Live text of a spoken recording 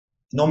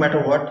no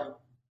matter what,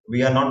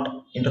 we are not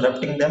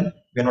interrupting them,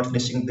 we are not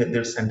finishing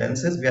their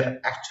sentences, we are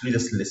actually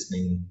just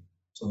listening.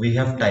 So we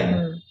have time.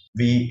 Mm.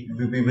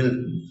 We will,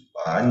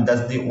 and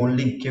that's the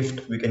only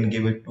gift we can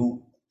give it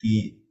to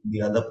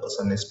the other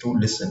person, is to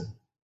listen,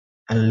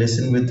 and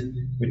listen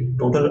with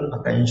total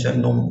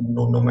attention,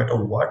 no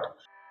matter what.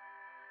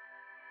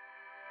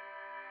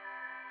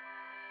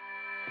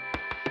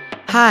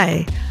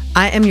 Hi,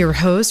 I am your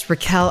host,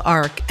 Raquel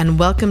Ark, and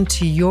welcome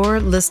to your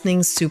Listening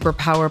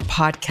Superpower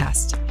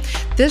podcast.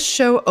 This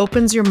show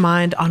opens your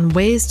mind on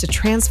ways to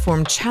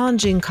transform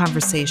challenging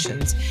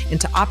conversations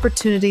into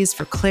opportunities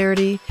for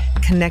clarity,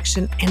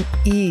 connection, and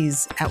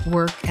ease at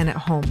work and at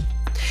home.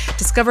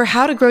 Discover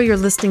how to grow your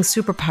listening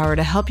superpower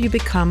to help you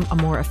become a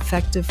more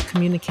effective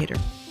communicator.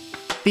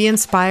 Be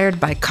inspired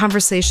by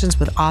conversations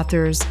with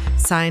authors,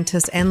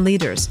 scientists, and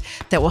leaders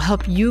that will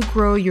help you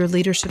grow your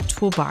leadership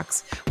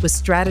toolbox with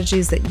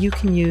strategies that you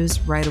can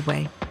use right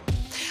away.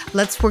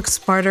 Let's work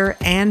smarter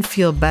and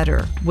feel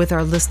better with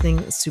our listening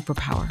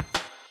superpower.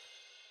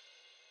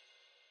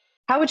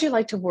 How would you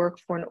like to work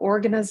for an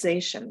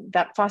organization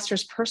that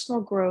fosters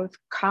personal growth,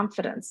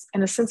 confidence,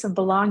 and a sense of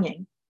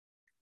belonging?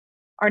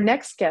 Our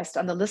next guest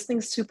on the Listening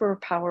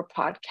Superpower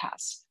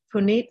podcast,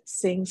 Puneet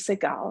Singh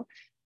Singhal,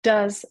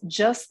 does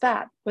just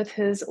that with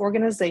his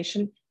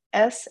organization,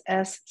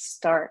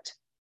 SSStart.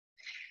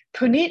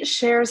 Puneet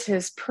shares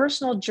his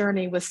personal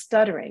journey with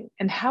stuttering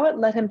and how it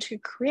led him to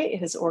create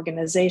his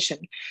organization,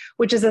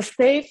 which is a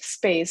safe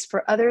space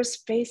for others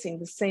facing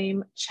the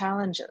same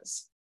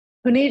challenges.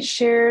 Puneet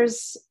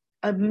shares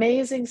an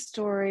amazing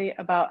story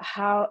about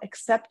how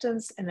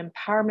acceptance and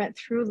empowerment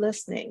through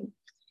listening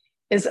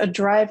is a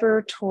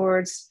driver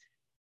towards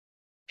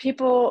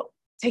people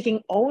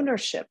taking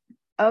ownership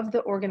of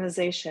the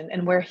organization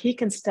and where he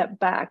can step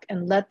back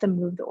and let them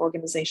move the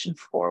organization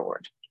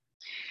forward.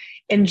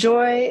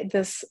 Enjoy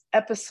this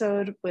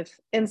episode with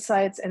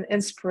insights and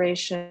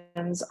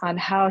inspirations on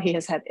how he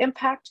has had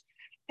impact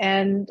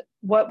and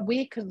what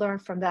we could learn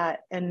from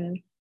that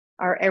in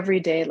our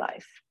everyday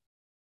life.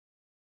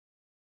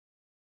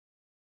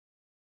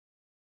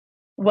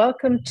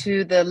 Welcome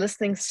to the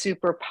Listening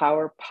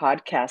Superpower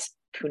podcast,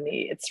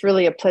 Puneet. It's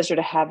really a pleasure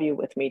to have you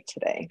with me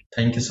today.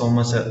 Thank you so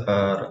much,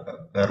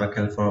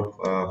 Raquel,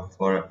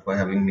 for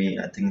having me.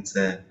 I think it's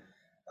a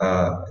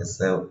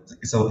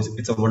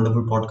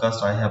wonderful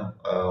podcast. I have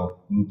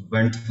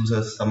went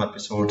through some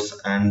episodes,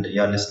 and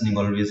yeah, listening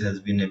always has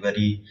been a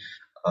very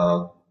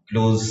uh,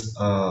 close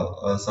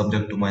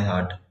subject to my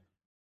heart.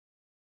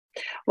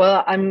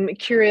 Well, I'm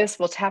curious,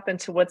 we'll tap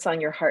into what's on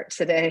your heart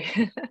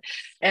today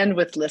and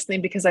with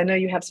listening, because I know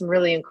you have some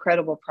really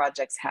incredible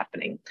projects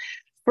happening.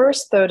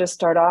 First, though, to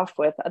start off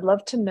with, I'd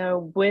love to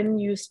know when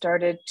you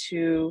started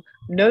to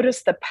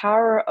notice the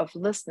power of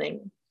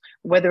listening,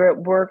 whether it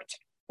worked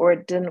or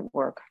it didn't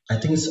work. I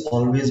think it's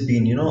always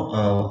been,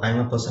 I'm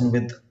a person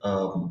with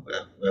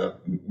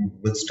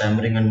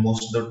stammering, and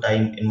most of the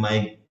time in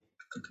my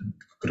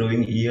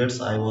growing years,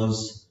 I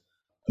was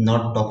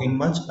not talking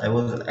much. I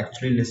was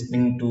actually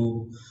listening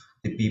to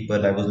the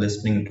people. I was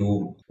listening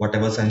to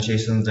whatever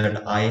sensations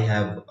that I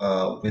have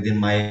within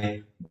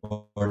my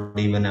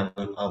body when I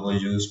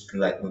was used to,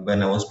 like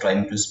when I was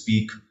trying to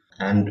speak,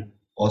 and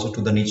also to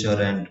the nature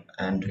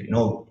and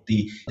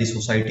the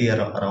society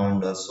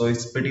around us. So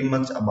it's pretty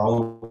much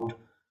about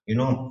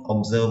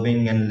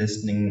observing and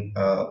listening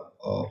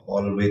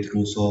all the way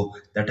through. So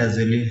that has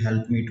really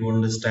helped me to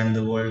understand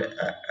the world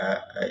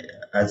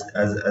as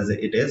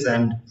it is,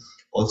 and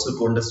also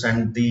to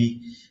understand the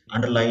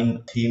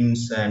underlying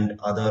themes and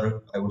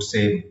other, I would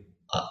say,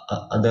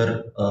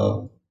 other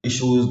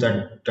issues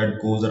that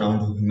goes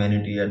around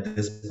humanity at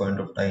this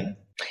point of time.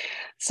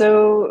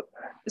 So,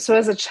 so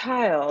as a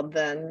child,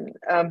 then,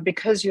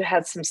 because you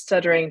had some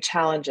stuttering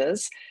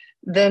challenges,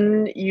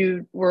 then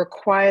you were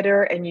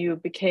quieter and you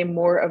became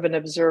more of an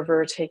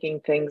observer,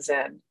 taking things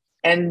in.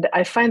 And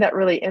I find that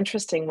really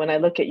interesting when I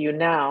look at you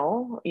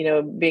now,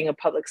 being a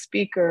public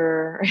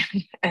speaker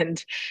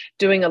and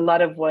doing a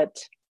lot of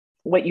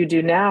what you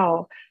do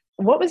now.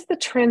 What was the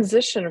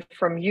transition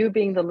from you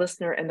being the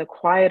listener and the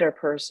quieter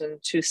person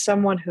to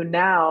someone who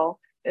now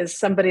is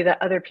somebody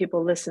that other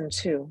people listen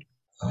to?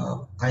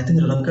 I think,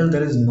 Rankal,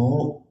 there is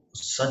no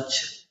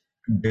such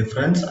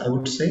difference, I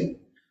would say.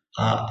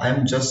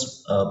 I'm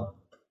just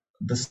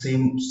the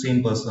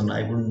same person.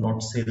 I would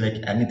not say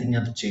like anything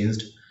have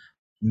changed.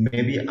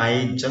 Maybe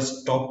I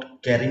just stopped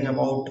caring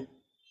about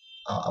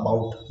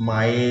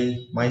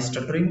my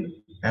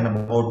stuttering and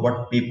about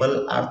what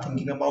people are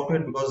thinking about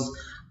it, because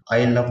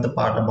I love the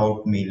part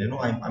about me.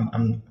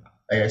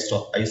 I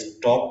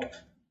stopped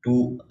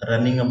to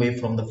running away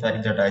from the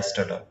fact that I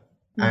stutter,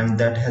 and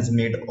that has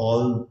made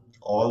all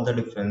the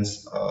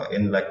difference I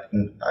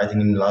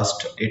think in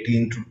last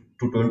 18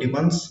 to 20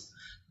 months.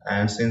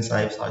 And since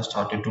I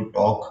started to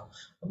talk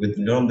with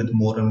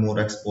more and more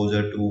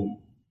exposure to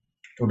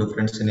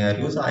different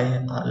scenarios, I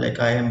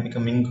am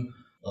becoming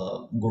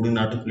good in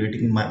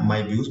articulating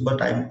my views.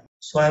 But I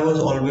was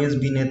always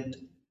been a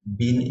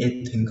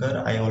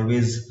thinker. I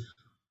always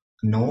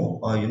know,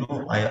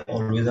 I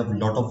always have a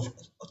lot of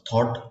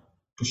thought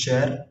to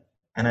share.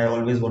 and I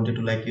always wanted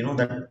to, like,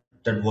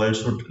 that world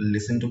should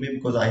listen to me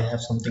because I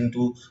have something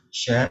to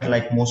share.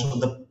 Like most of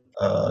the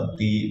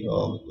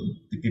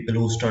people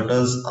who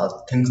stutters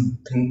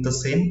think the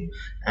same,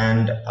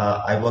 and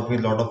I work with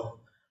a lot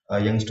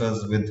of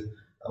youngsters with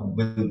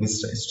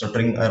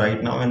stuttering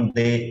right now, and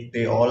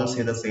they all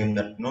say the same,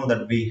 that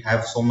that we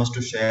have so much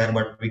to share,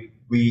 but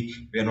we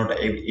are not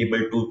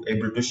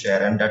able to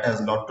share, and that has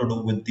a lot to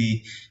do with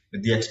the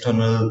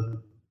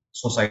external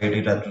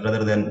society,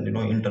 rather than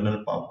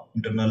internal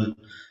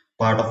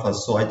part of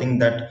us. So I think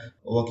that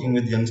working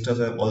with youngsters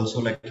have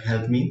also like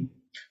helped me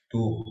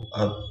to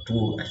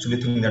to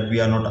actually think that we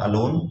are not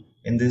alone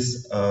in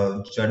this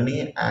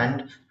journey,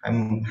 and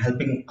I'm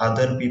helping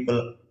other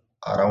people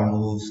around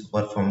who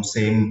suffer from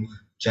same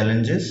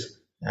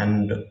challenges,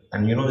 and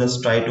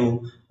just try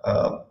to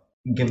uh,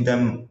 give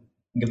them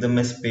give them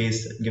a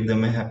space, give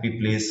them a happy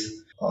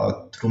place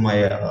through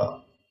my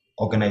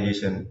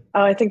organization.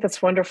 Oh, I think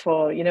that's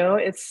wonderful.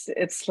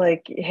 It's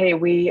like, hey,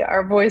 we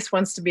our voice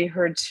wants to be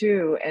heard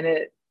too,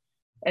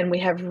 and we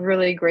have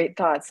really great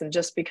thoughts. And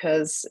just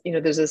because,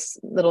 there's this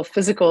little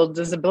physical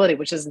disability,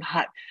 which is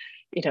not,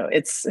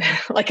 it's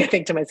like I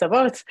think to myself,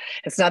 oh,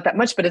 it's not that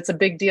much, but it's a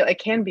big deal. It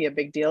can be a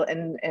big deal.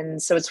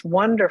 And so it's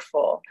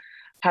wonderful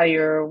how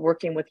you're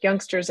working with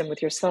youngsters and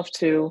with yourself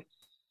to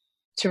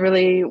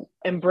really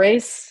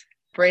embrace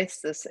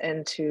this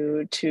and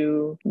to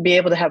be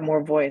able to have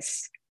more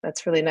voice.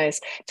 That's really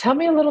nice. Tell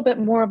me a little bit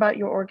more about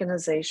your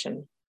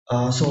organization.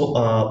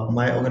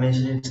 My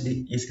organization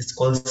is it's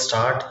called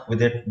Start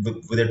with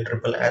a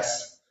triple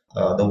S.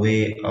 The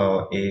way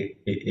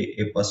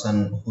a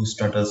person who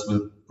stutters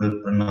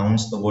will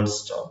pronounce the word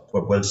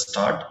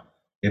start,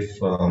 if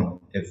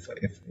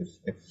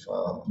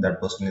that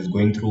person is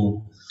going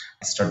through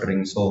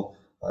stuttering. So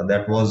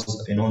that was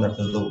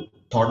the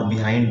thought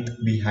behind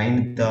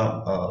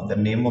the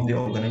name of the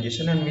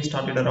organization, and we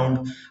started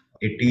around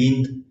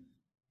 18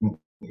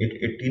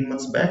 18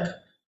 months back,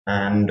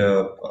 and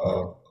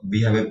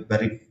we have a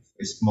very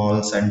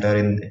small center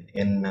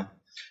in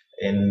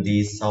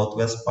the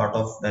southwest part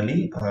of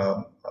Delhi,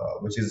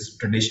 which is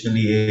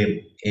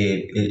traditionally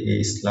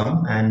a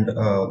slum, and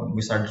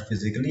we started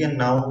physically, and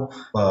now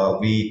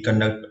we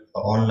conduct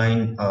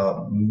online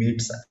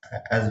meets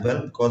as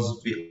well,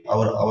 because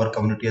our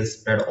community has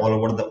spread all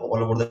over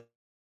the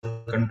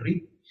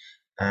country,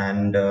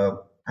 and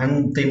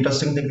the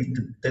interesting thing is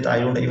that I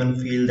don't even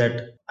feel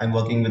that I'm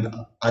working with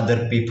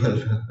other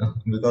people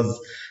because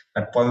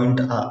at point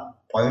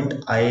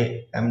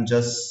I am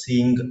just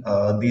seeing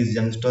these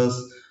youngsters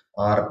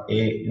are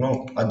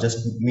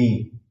just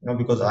me,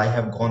 because I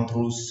have gone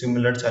through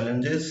similar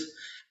challenges,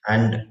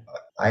 and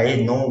I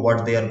know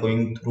what they are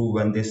going through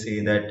when they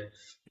say that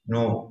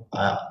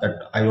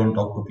that I don't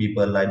talk to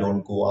people, I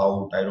don't go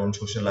out, I don't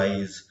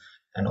socialize,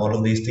 and all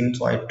of these things.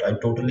 So I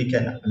totally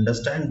can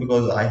understand,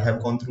 because I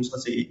have gone through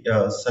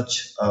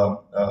such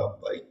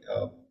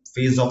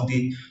phase of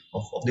the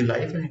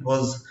life,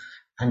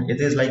 and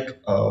it is like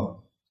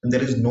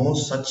there is no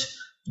such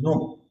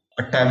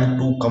attempt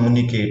to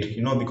communicate,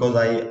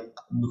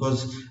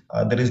 because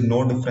there is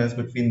no difference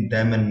between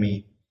them and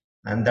me,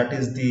 and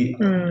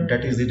Mm,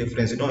 that is the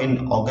difference.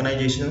 In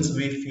organizations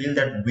we feel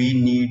that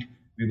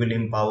we will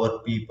empower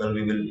people,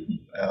 we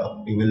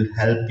will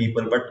help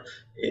people, but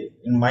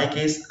in my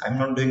case I'm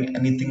not doing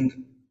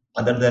anything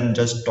other than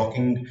just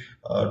talking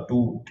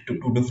to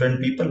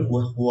different people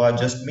who are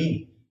just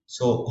me.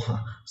 So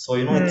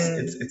mm.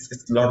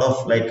 it's a lot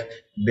of like,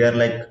 they're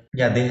like,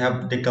 yeah,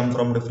 they come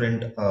from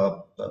different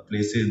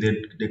places,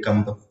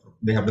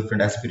 they have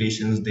different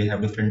aspirations, they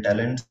have different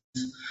talents,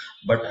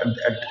 but at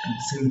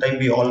the same time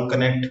we all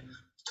connect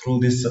through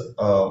this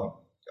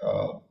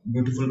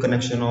beautiful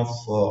connection of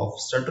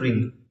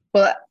stuttering.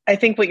 Well, I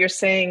think what you're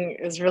saying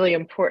is really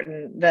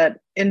important, that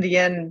in the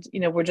end,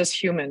 we're just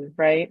human,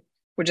 right?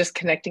 We're just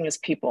connecting as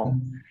people.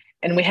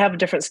 And we have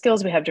different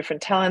skills, we have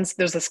different talents.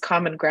 There's this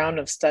common ground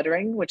of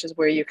stuttering, which is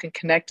where you can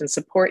connect and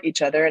support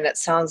each other. And it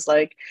sounds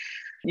like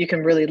you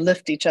can really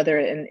lift each other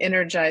and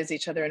energize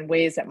each other in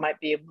ways that might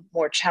be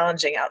more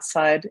challenging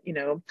outside,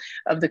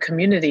 of the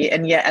community.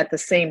 And yet at the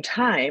same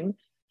time,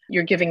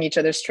 you're giving each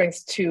other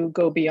strength to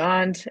go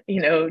beyond,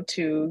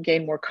 to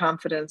gain more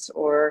confidence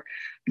or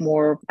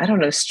more, I don't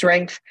know,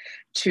 strength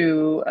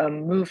to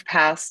move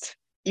past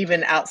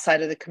even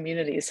outside of the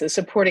community. So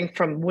supporting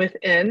from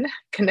within,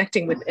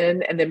 connecting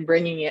within, and then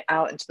bringing it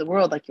out into the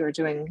world like you're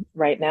doing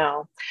right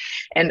now.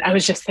 And I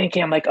was just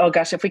thinking, I'm like, oh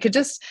gosh, if we could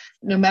just,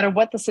 no matter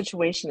what the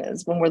situation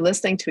is, when we're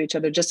listening to each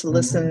other, just to Mhm.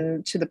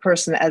 listen to the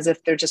person as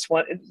if they're just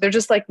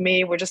like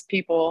me, we're just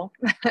people.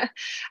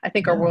 I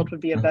think our Yeah. world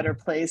would be a better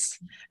place,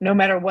 no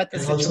matter what the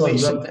And also you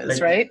situation have is,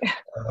 like, right?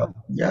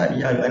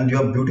 yeah, and you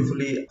have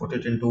beautifully put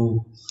it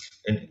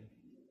in,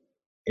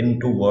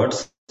 into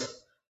words,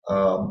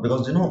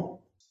 because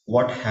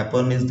what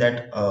happened is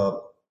that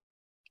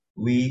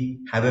we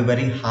have a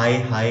very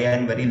high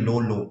and very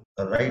low,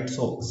 right?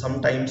 So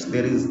sometimes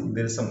there is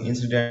some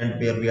incident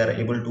where we are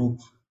able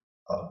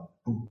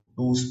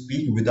to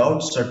speak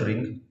without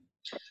stuttering,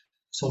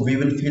 so we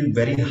will feel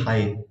very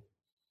high,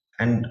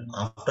 and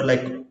after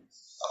like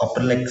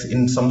after like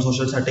in some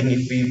social setting,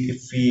 if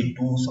we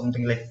do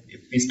something like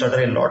if we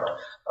stutter a lot,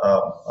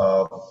 uh,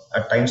 uh,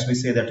 at times we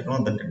say that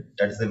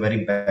that is a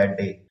very bad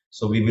day,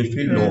 so we will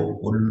feel Mm.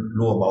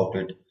 low about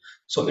it.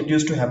 So it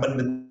used to happen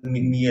with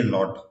me a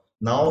lot.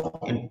 Now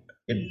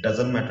it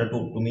doesn't matter to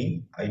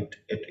me. It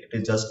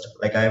is just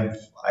like I'm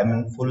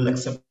in full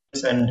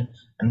acceptance and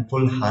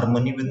full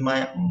harmony with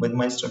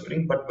my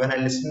stuttering. But when I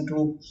listen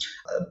to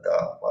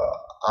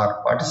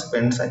our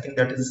participants, I think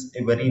that is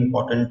a very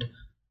important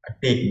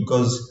take,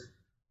 because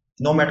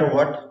no matter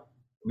what,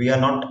 we are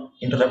not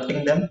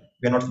interrupting them,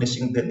 we are not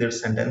finishing their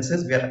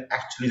sentences, we are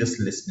actually just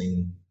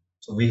listening.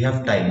 So we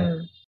have time.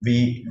 Mm.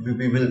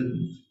 We will,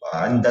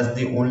 and that's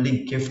the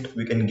only gift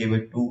we can give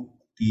it to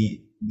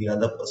the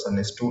other person,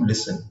 is to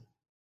listen,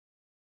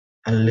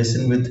 and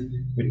listen with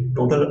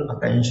total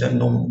attention,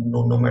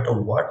 no matter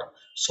what.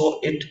 So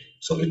it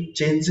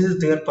changes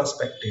their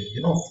perspective.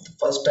 The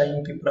first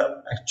time people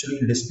are actually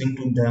listening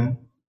to them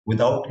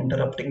without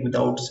interrupting,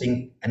 without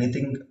saying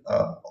anything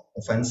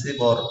offensive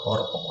or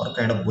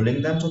kind of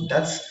bullying them. So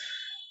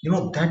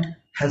that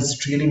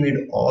has really made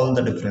all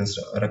the difference,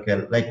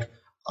 Raquel. Like,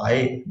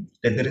 I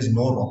that there is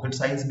no rocket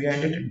science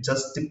behind it. It's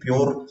just the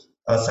pure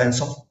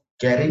sense of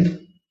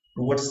caring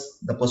towards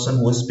the person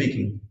who is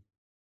speaking.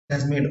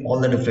 Has made all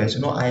the difference.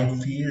 I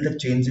feel the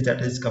change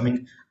that is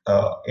coming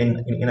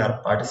in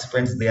our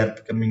participants. They are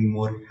becoming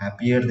more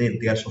happier,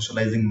 they are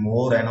socializing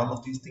more, and all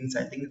of these things.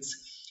 I think it's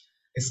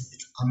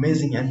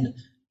amazing. And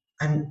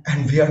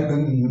we are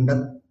doing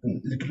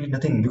literally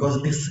nothing,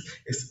 because this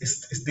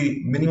is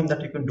the minimum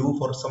that you can do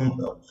for some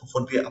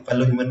for the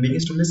fellow human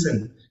beings, to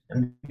listen,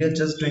 and we are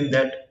just doing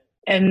that.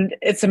 And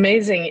it's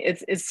amazing.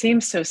 It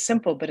seems so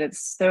simple, but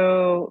it's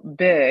so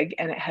big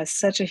and it has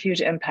such a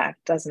huge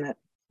impact, doesn't it?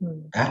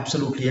 Mm.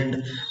 Absolutely.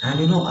 And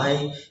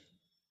I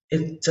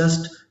it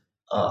just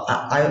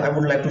I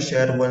would like to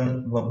share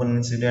one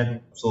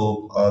incident.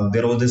 So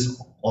there was this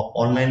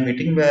online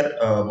meeting where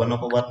one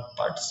of our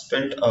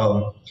participant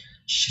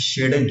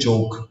shared a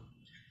joke,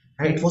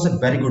 and it was a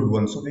very good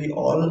one. So we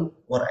all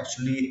were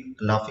actually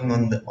laughing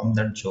on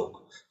that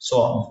joke.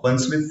 So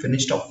once we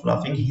finished off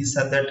laughing, he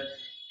said that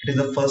it is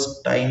the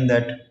first time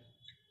that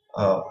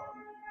uh,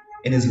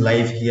 in his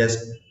life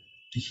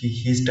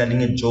he's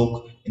telling a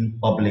joke in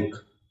public.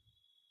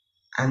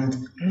 And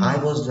I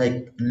Mm. was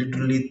like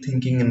literally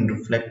thinking and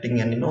reflecting,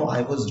 and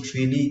I was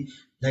really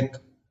like,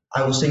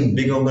 I was saying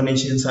big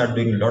organizations are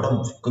doing a lot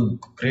of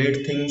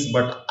great things,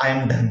 but I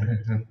am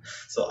done.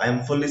 So I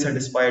am fully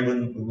satisfied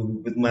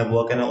with my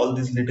work, and all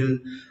these little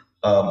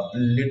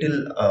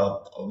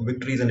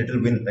victories and little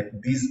win, like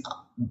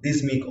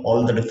these make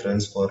all the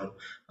difference for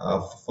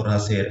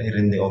us here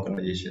in the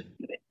organization.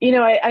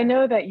 I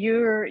know that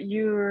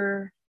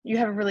you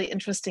have a really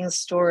interesting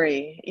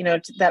story,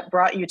 that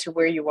brought you to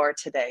where you are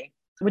today.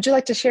 Would you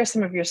like to share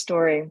some of your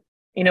story?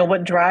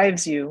 What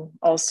drives you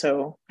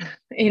also,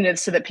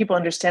 so that people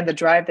understand the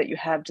drive that you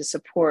have to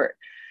support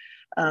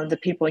the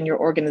people in your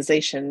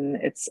organization.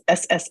 It's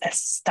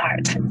SSS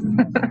Start.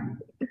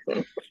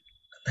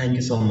 Thank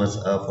you so much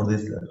for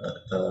this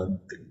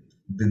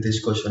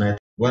question.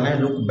 When I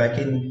look back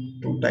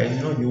into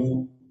time,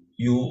 you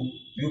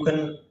you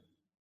can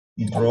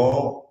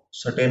draw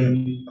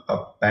certain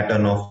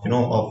pattern of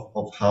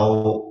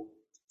how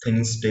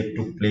things take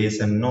to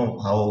place, and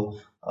how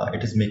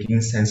it is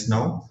making sense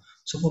now.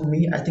 So for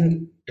me, I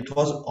think I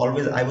was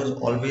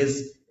always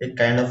a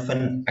kind of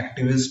an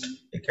activist,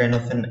 a kind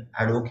of an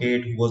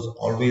advocate who was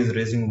always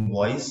raising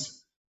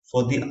voice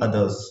for the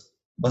others.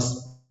 But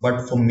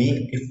but for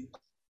me, if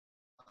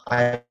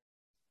I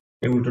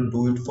able to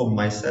do it for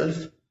myself,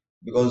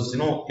 because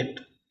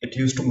it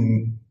used to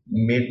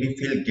made me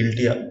feel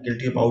guilty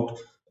about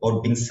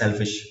being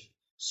selfish.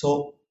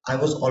 So I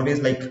was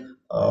always like,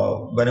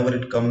 whenever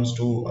it comes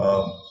to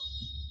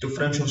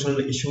different social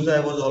issues, I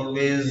was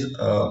always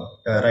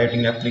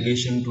writing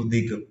application to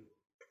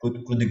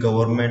the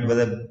government,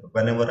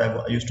 whenever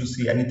I used to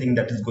see anything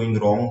that is going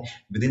wrong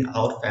within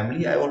our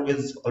family. I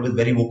always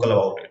very vocal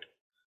about it,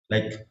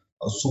 like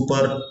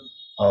super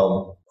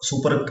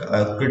super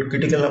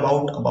critical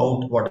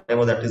about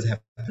whatever that is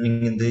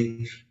happening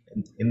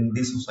in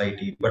the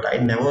society. But I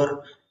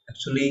never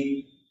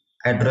actually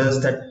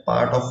addressed that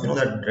part of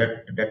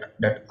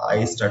that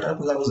I started,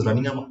 because I was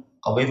running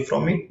away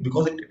from it,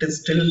 because it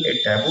is still a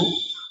taboo.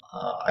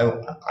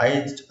 uh,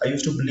 I, I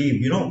used to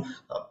believe,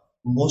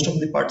 most of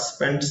the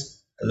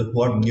participants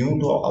who are new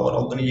to our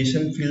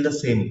organization feel the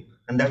same,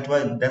 and that's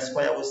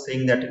why I was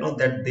saying that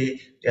that they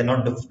are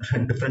not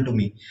different to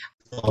me.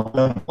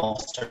 Problem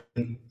of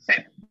stuttering,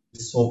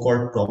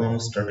 so-called problem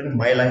of stuttering,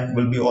 my life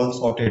will be all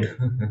sorted.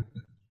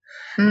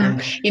 Mm.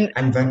 and You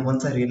and when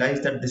once I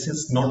realized that this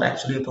is not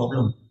actually a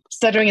problem.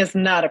 Stuttering is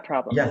not a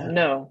problem. Yeah,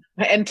 No.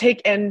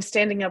 And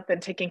standing up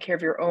and taking care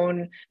of your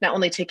own, not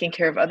only taking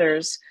care of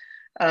others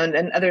and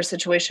other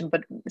situation,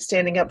 but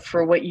standing up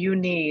for what you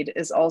need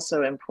is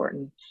also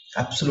important.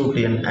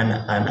 absolutely. And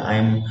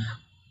I'm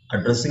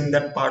addressing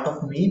that part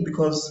of me,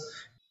 because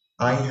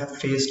I have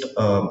faced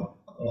a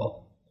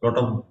lot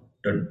of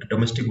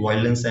domestic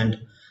violence and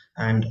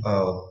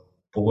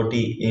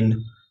poverty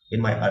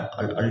in my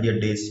earlier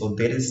days. So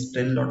there is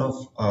still a lot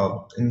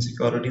of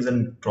insecurities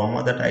and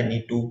trauma that I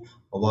need to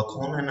work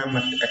on, and I'm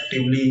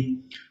actively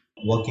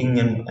working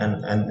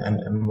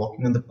and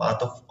walking on the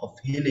path of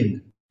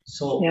healing.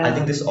 So I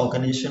think Yeah. this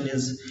organization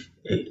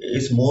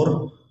is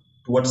more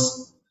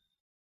towards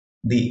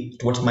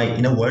towards my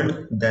inner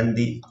world than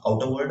the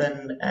outer world,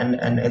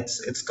 and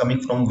it's coming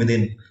from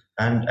within,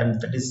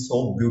 and that is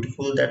so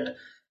beautiful that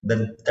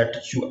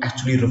you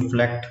actually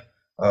reflect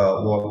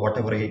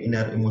whatever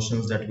inner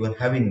emotions that you are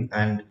having,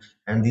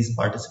 and these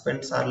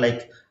participants are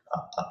like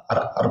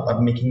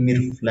are making me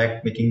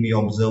reflect, making me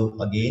observe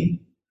again.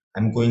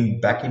 I'm going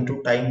back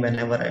into time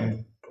whenever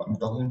I'm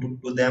talking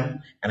to them,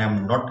 and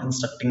I'm not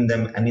instructing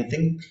them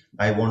anything.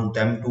 I want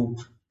them to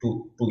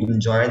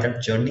enjoy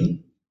that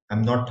journey.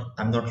 I'm not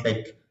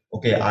like,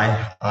 okay,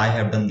 I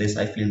have done this,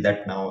 I feel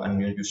that now,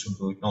 and you should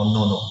do it. No,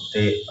 no, no.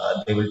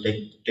 They will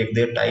take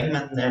their time,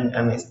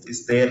 and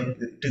it's their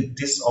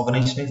this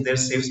organization is their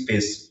safe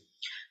space.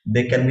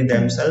 They can be Mm.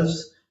 themselves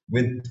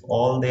with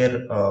all their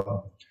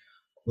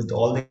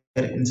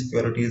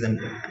insecurities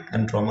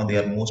and trauma. They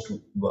are most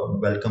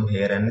welcome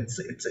here, and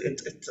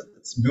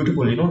it's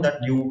beautiful, that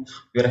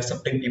you're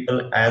accepting people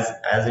as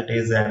it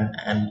is,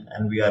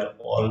 and we are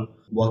all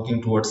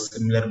working towards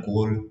similar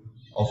goal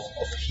of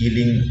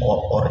healing,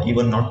 or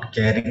even not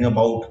caring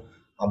about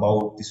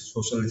the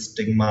social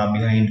stigma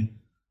behind,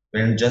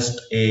 when just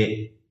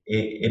a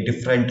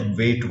different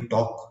way to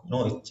talk.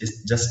 No,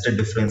 it's just a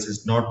difference.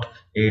 It's not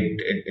a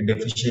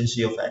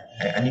deficiency of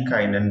any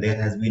kind, and there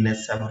has been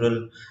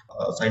several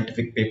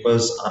scientific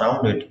papers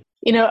around it.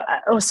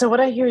 So what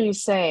I hear you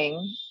saying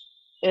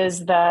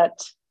is that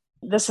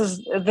this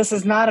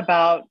is not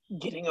about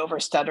getting over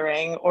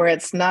stuttering, or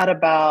it's not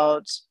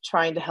about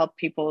trying to help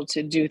people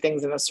to do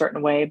things in a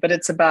certain way, but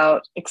it's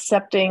about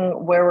accepting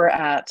where we're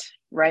at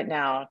right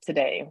now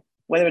today,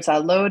 whether it's a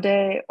low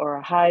day or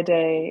a high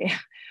day,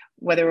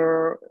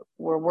 whether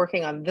we're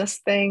working on this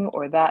thing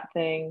or that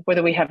thing,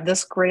 whether we have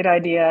this great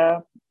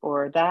idea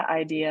or that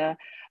idea,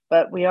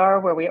 but we are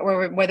where we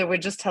are, whether we're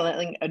just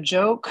telling a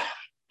joke,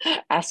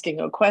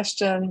 asking a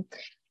question,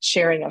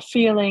 sharing a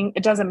feeling.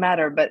 It doesn't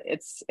matter, but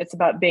it's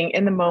about being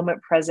in the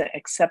moment, present,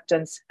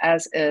 acceptance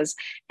as is,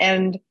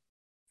 and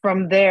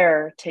from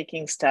there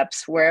taking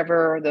steps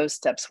wherever those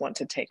steps want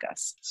to take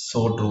us.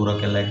 So true,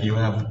 Raquel. Like you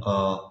have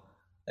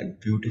like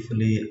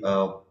beautifully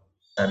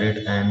said it,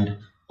 and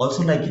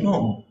also like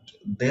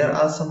there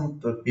are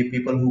some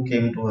people who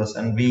came to us,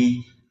 and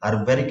we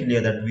are very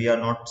clear that we are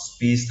not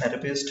speech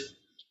therapists.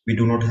 We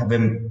do not have a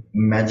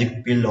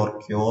magic pill or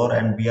cure,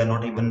 and we are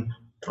not even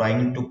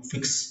trying to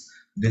fix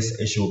this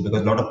issue,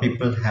 because a lot of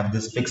people have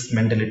this fixed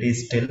mentality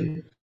still,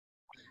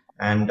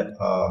 and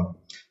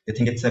they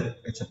think it's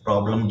a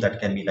problem that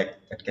can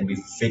be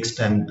fixed,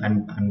 and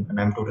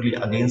I'm totally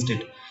against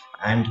it.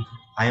 And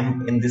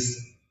I'm in this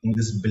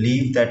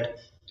belief that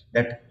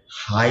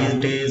high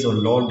days or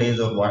low days,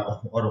 or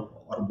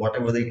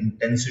whatever the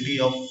intensity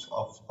of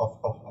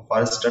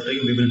our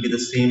stuttering, we will be the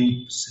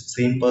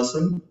same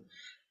person.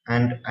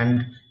 And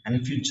and and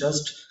if you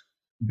just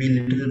be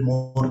little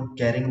more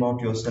caring about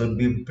yourself,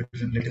 be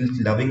little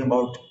loving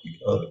about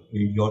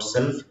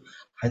yourself,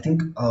 I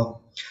think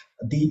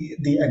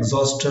the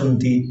exhaustion,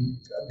 the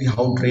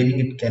how draining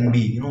it can be.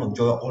 You're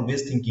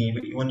always thinking,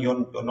 even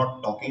you're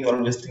not talking, you're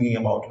always thinking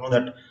about,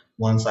 that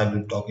once I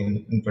will talk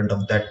in front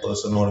of that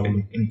person, or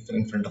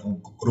in front of a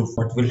group,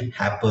 what will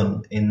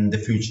happen in the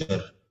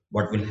future,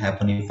 what will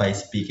happen if I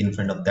speak in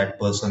front of that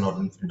person, or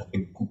in front of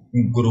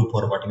a group,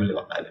 or what will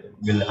happen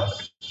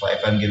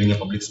if I'm giving a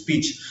public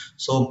speech.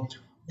 So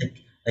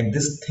like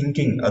this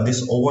thinking,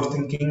 this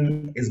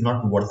overthinking is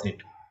not worth it.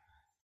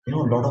 A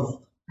lot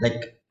of,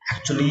 like,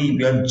 actually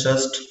we are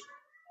just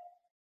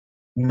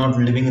not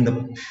living in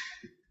the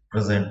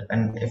present,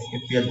 and if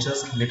we are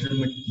just a little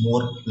bit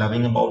more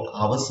loving about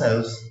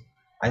ourselves,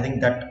 I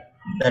think that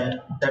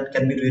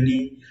can be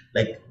really,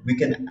 like, we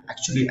can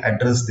actually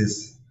address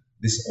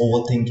this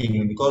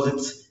overthinking,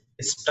 because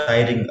it's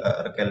tiring,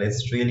 Raquel.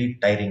 It's really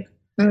tiring.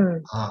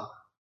 Mm. uh,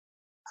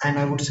 and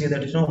I would say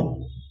that,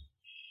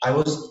 I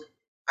was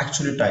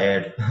actually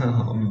tired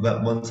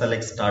once I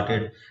like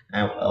started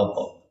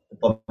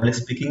public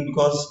speaking,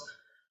 because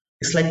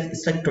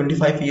it's like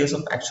 25 years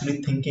of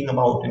actually thinking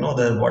about,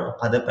 the what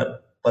other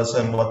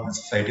person, what the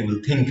society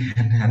will think,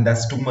 and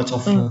that's too much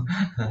of Mm.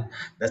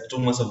 that's too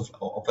much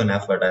of an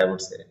effort, I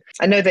would say.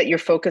 I know that your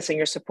focus and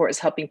your support is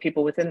helping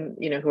people within,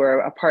 who are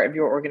a part of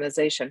your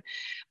organization.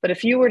 But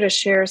if you were to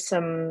share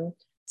some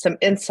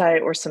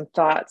insight or some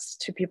thoughts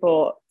to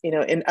people,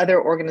 in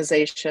other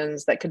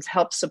organizations that could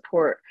help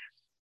support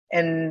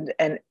and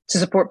to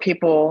support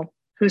people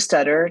who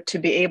stutter to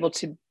be able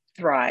to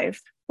thrive,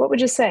 what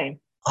would you say?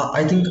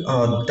 I think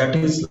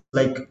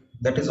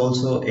that is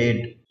also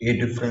a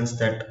difference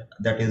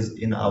that is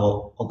in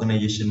our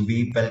organization.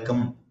 We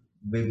welcome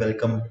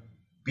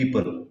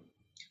people,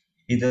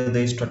 either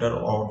they stutter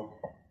or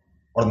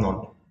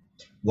not.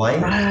 Why?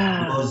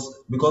 Ah.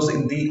 Because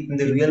in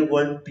the real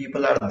world,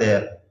 people are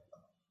there.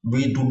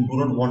 We do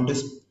not want to.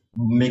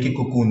 make a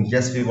cocoon.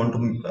 Yes, we want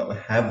to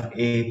have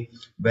a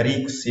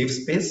very safe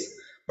space,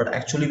 but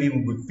actually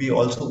we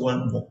also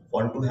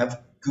want to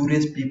have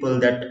curious people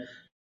that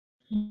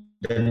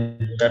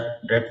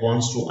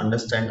wants to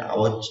understand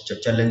our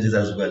challenges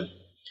as well.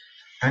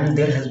 And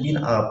there has been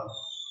a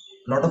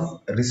lot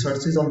of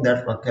researches on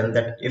that, Raquel,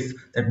 that if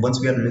that once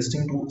we are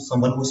listening to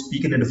someone who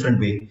speak in a different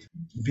way,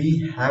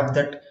 we have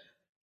that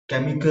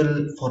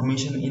chemical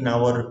formation in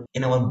our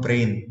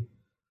brain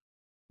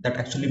that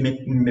actually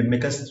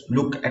make us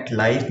look at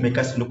life, make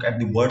us look at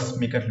the words,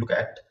 make us look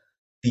at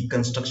the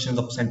constructions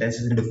of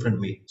sentences in a different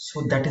way.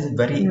 So that is a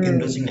very Mm,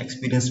 enriching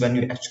experience when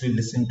you actually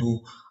listen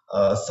to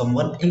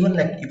someone, even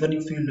if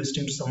you're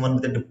listening to someone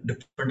with a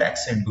different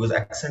accent, because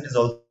accent is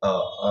also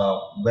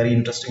a very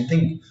interesting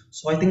thing.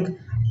 So I think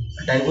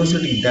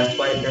diversity, that's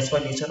why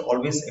nature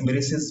always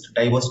embraces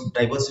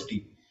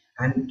diversity.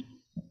 And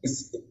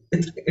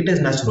it is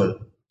natural.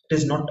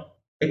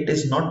 It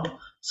is not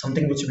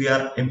something which we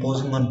are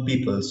imposing on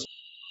people.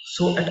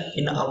 So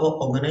in our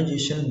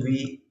organization,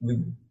 we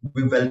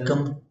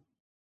welcome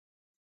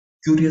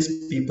curious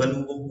people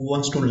who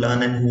wants to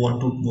learn and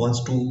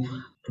wants to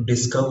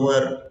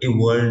discover a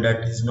world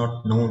that is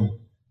not known.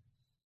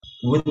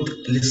 With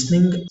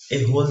listening,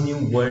 a whole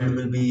new world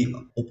will be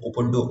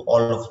open to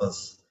all of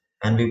us,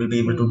 and we will be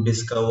able to mm,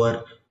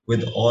 discover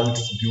with all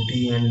its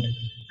beauty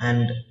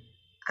and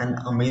and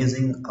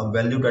amazing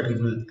value that it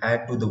will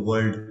add to the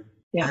world.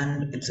 yeah.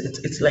 And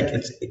it's like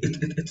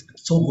it's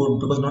so good,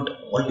 because not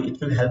only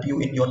it will help you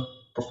in your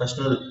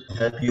professional,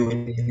 help you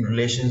in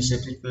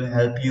relationships, it will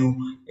help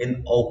you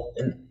in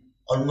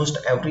almost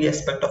every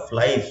aspect of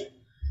life.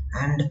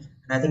 And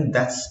I think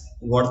that's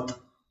worth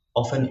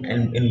of an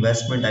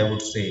investment, I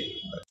would say.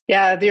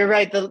 Yeah, you're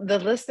right. The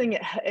listening,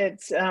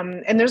 it's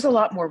and there's a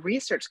lot more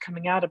research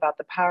coming out about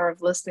the power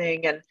of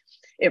listening, and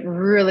it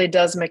really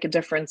does make a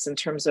difference in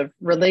terms of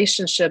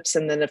relationships.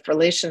 And then if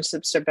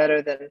relationships are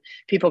better, then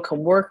people can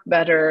work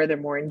better, they're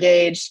more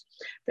engaged,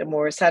 they're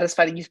more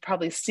satisfied. You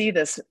probably see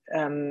this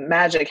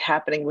magic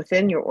happening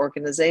within your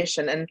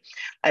organization. And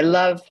I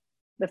love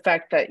the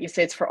fact that you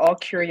say it's for all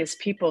curious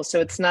people.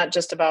 So it's not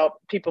just about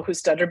people who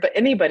stutter, but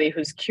anybody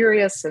who's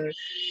curious,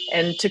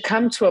 and to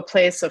come to a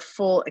place of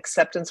full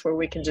acceptance where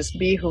we can just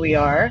be who we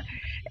are,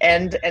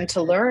 and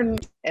to learn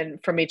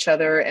and from each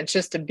other, and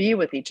just to be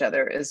with each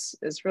other is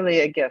really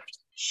a gift.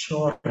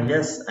 Sure,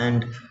 yes.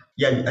 And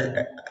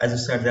yeah, as you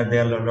said, that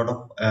there are a lot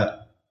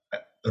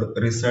of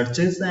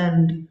researches.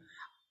 And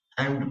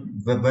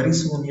very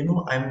soon,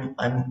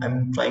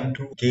 I'm trying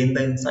to gain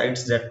the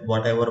insights that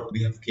whatever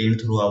we have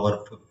gained through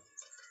our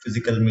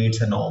physical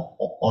meets and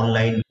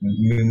online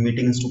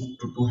meetings,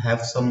 to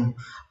have some,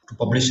 to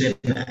publish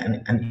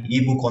an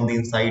ebook on the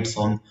insights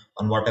on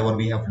whatever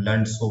we have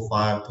learned so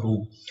far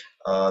through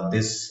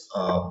this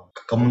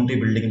community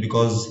building,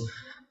 because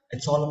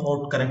it's all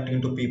about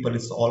connecting to people.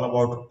 It's all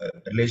about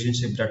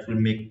relationship that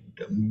will make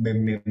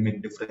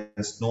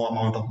difference. No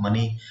amount of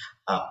money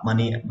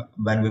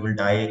when we will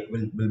die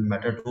will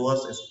matter to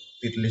us. It's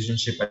the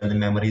relationship and the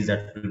memories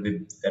that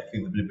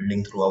we will be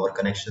building through our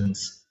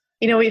connections.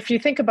 If you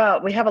think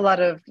about, we have a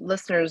lot of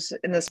listeners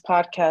in this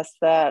podcast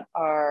that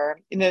are,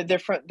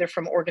 they're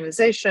from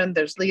organization,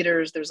 there's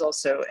leaders, there's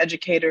also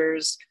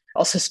educators,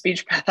 also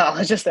speech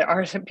pathologists. There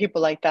are some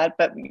people like that,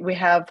 but we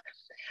have,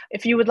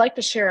 if you would like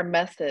to share a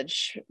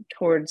message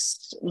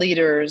towards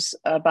leaders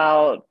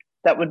about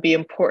that would be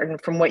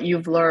important from what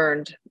you've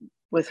learned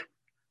with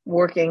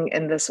working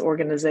in this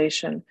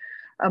organization,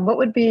 what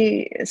would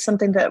be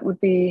something that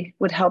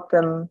would help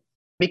them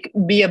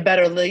be a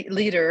better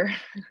leader,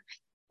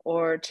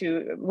 or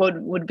to what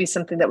would be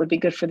something that would be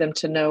good for them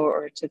to know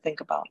or to think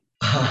about?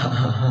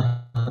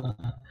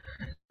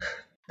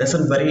 That's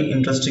a very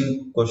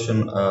interesting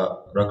question,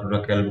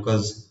 Raquel,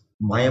 because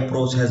my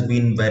approach has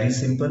been very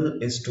simple: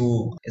 is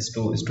to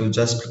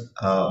just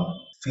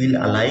feel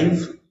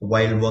alive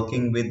while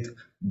working with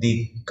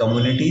the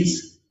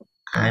communities,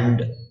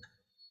 and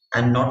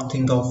not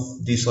think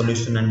of the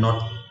solution, and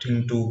not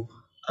think to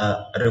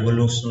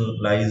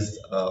revolutionize,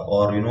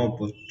 or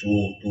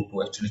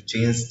to actually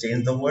change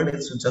the world.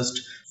 It's to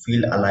just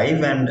feel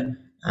alive and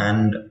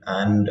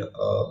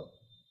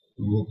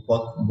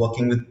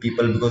working with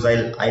people, because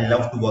I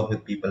love to work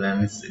with people.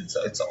 And it's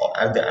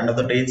at the end of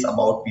the day, it's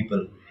about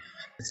people.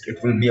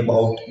 It will be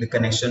about the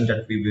connection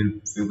that we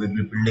will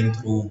be building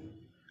through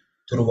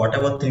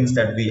whatever things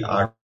that we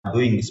are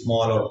doing,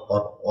 small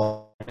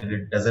or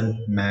it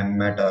doesn't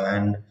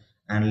matter.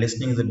 And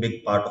listening is a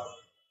big part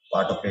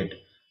of it,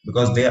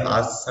 because there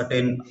are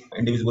certain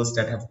individuals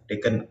that have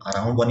taken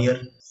around 1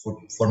 year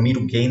for me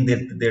to gain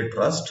their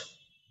trust.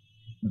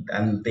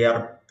 And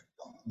they're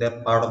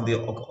part of the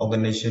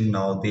organization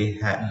now. They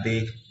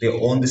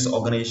own this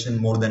organization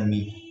more than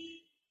me,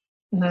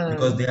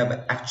 because Hmm. they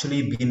have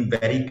actually been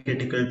very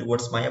critical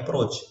towards my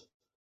approach,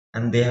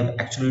 and they have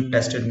actually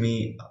tested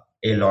me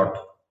a lot.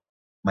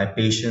 My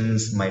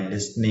patience, my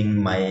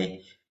listening, my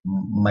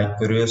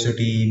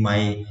curiosity,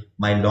 my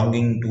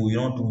longing to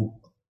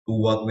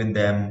work with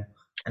them.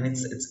 And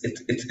it's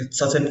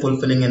such a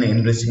fulfilling and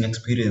enriching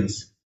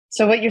experience.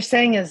 So what you're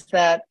saying is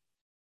that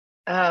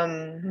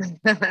Um,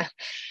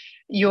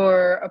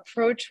 your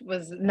approach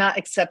was not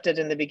accepted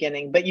in the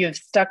beginning, but you've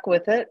stuck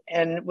with it.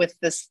 And with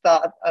this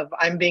thought of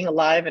I'm being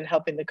alive and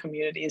helping the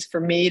communities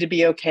for me to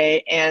be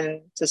okay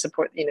and to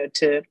support,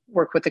 to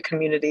work with the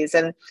communities.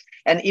 And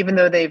even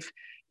though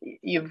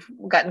you've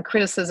gotten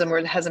criticism or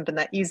it hasn't been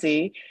that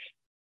easy,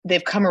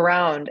 they've come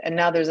around and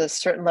now there's a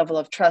certain level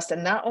of trust.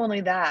 And not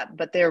only that,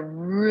 but they're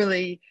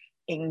really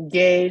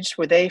engaged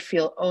where they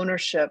feel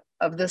ownership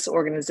of this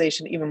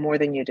organization even more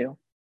than you do.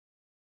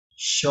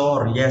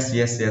 Sure, yes,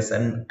 yes, yes.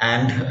 And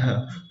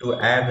to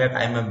add that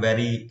I'm a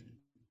very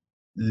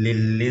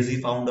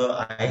lazy founder.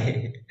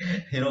 I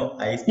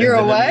I You're a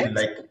consider me what?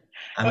 like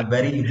I'm Uh, a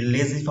very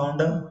lazy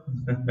founder.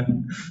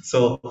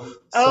 So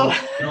oh,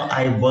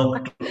 I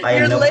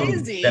you're love to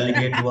lazy.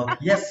 delegate work.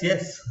 Yes,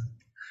 yes.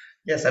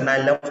 Yes, and I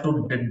love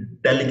to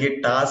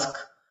delegate tasks,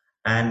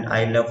 and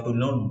I love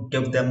to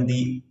give them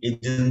the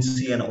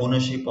agency and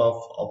ownership of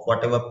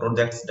whatever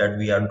projects that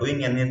we are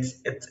doing, and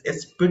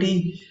it's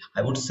pretty.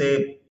 I would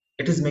say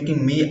it is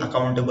making me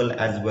accountable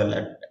as well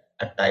at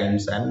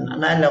times,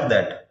 and I love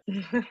that.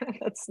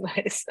 That's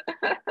nice.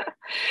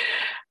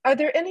 Are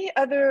there any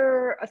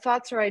other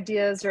thoughts or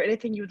ideas or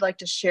anything you would like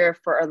to share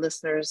for our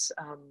listeners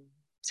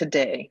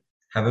today?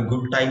 Have a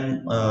good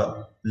time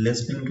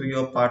listening to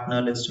your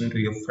partner, listening to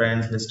your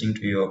friends, listening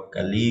to your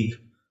colleague.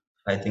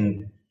 I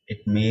think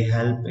it may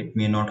help, it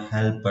may not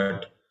help,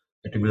 but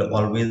it will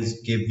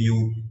always give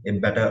you a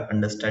better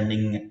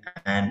understanding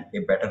and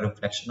a better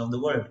reflection of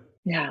the world.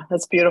 Yeah,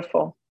 that's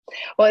beautiful.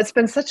 Well, it's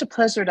been such a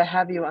pleasure to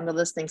have you on the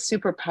Listening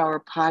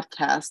Superpower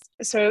podcast.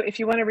 So, if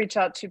you want to reach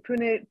out to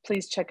Pune,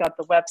 please check out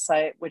the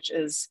website, which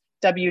is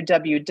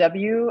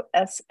www.SSStart,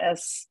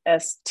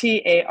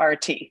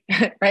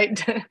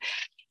 right?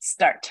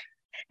 Start.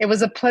 It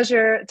was a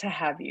pleasure to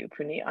have you,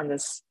 Puneet, on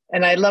this.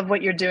 And I love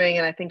what you're doing,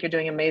 and I think you're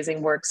doing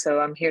amazing work. So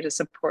I'm here to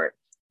support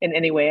in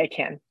any way I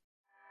can.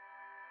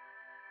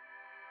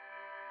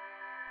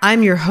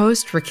 I'm your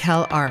host,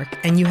 Raquel Ark,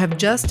 and you have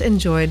just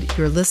enjoyed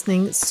your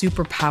Listening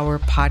Superpower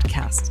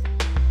podcast.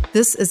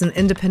 This is an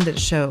independent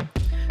show,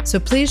 so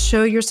please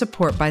show your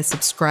support by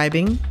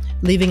subscribing,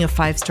 leaving a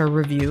 5-star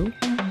review,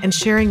 and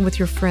sharing with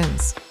your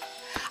friends.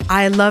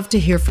 I love to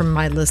hear from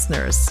my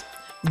listeners.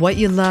 What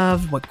you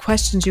love, what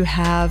questions you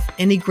have,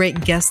 any great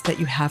guests that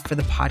you have for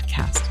the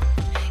podcast.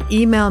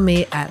 Email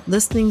me at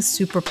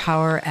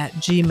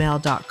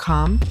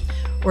listeningsuperpower@gmail.com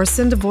or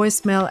send a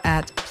voicemail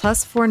at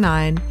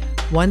 +49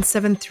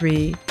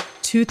 173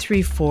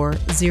 234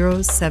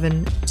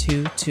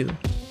 0722.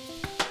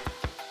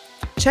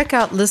 Check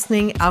out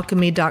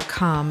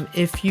listeningalchemy.com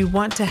if you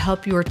want to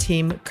help your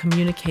team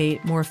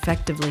communicate more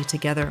effectively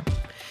together.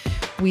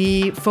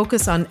 We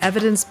focus on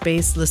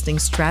evidence-based listening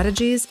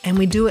strategies, and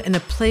we do it in a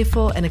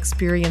playful and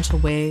experiential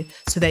way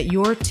so that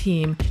your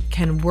team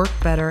can work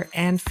better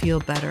and feel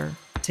better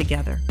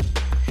together.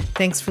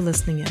 Thanks for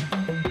listening in.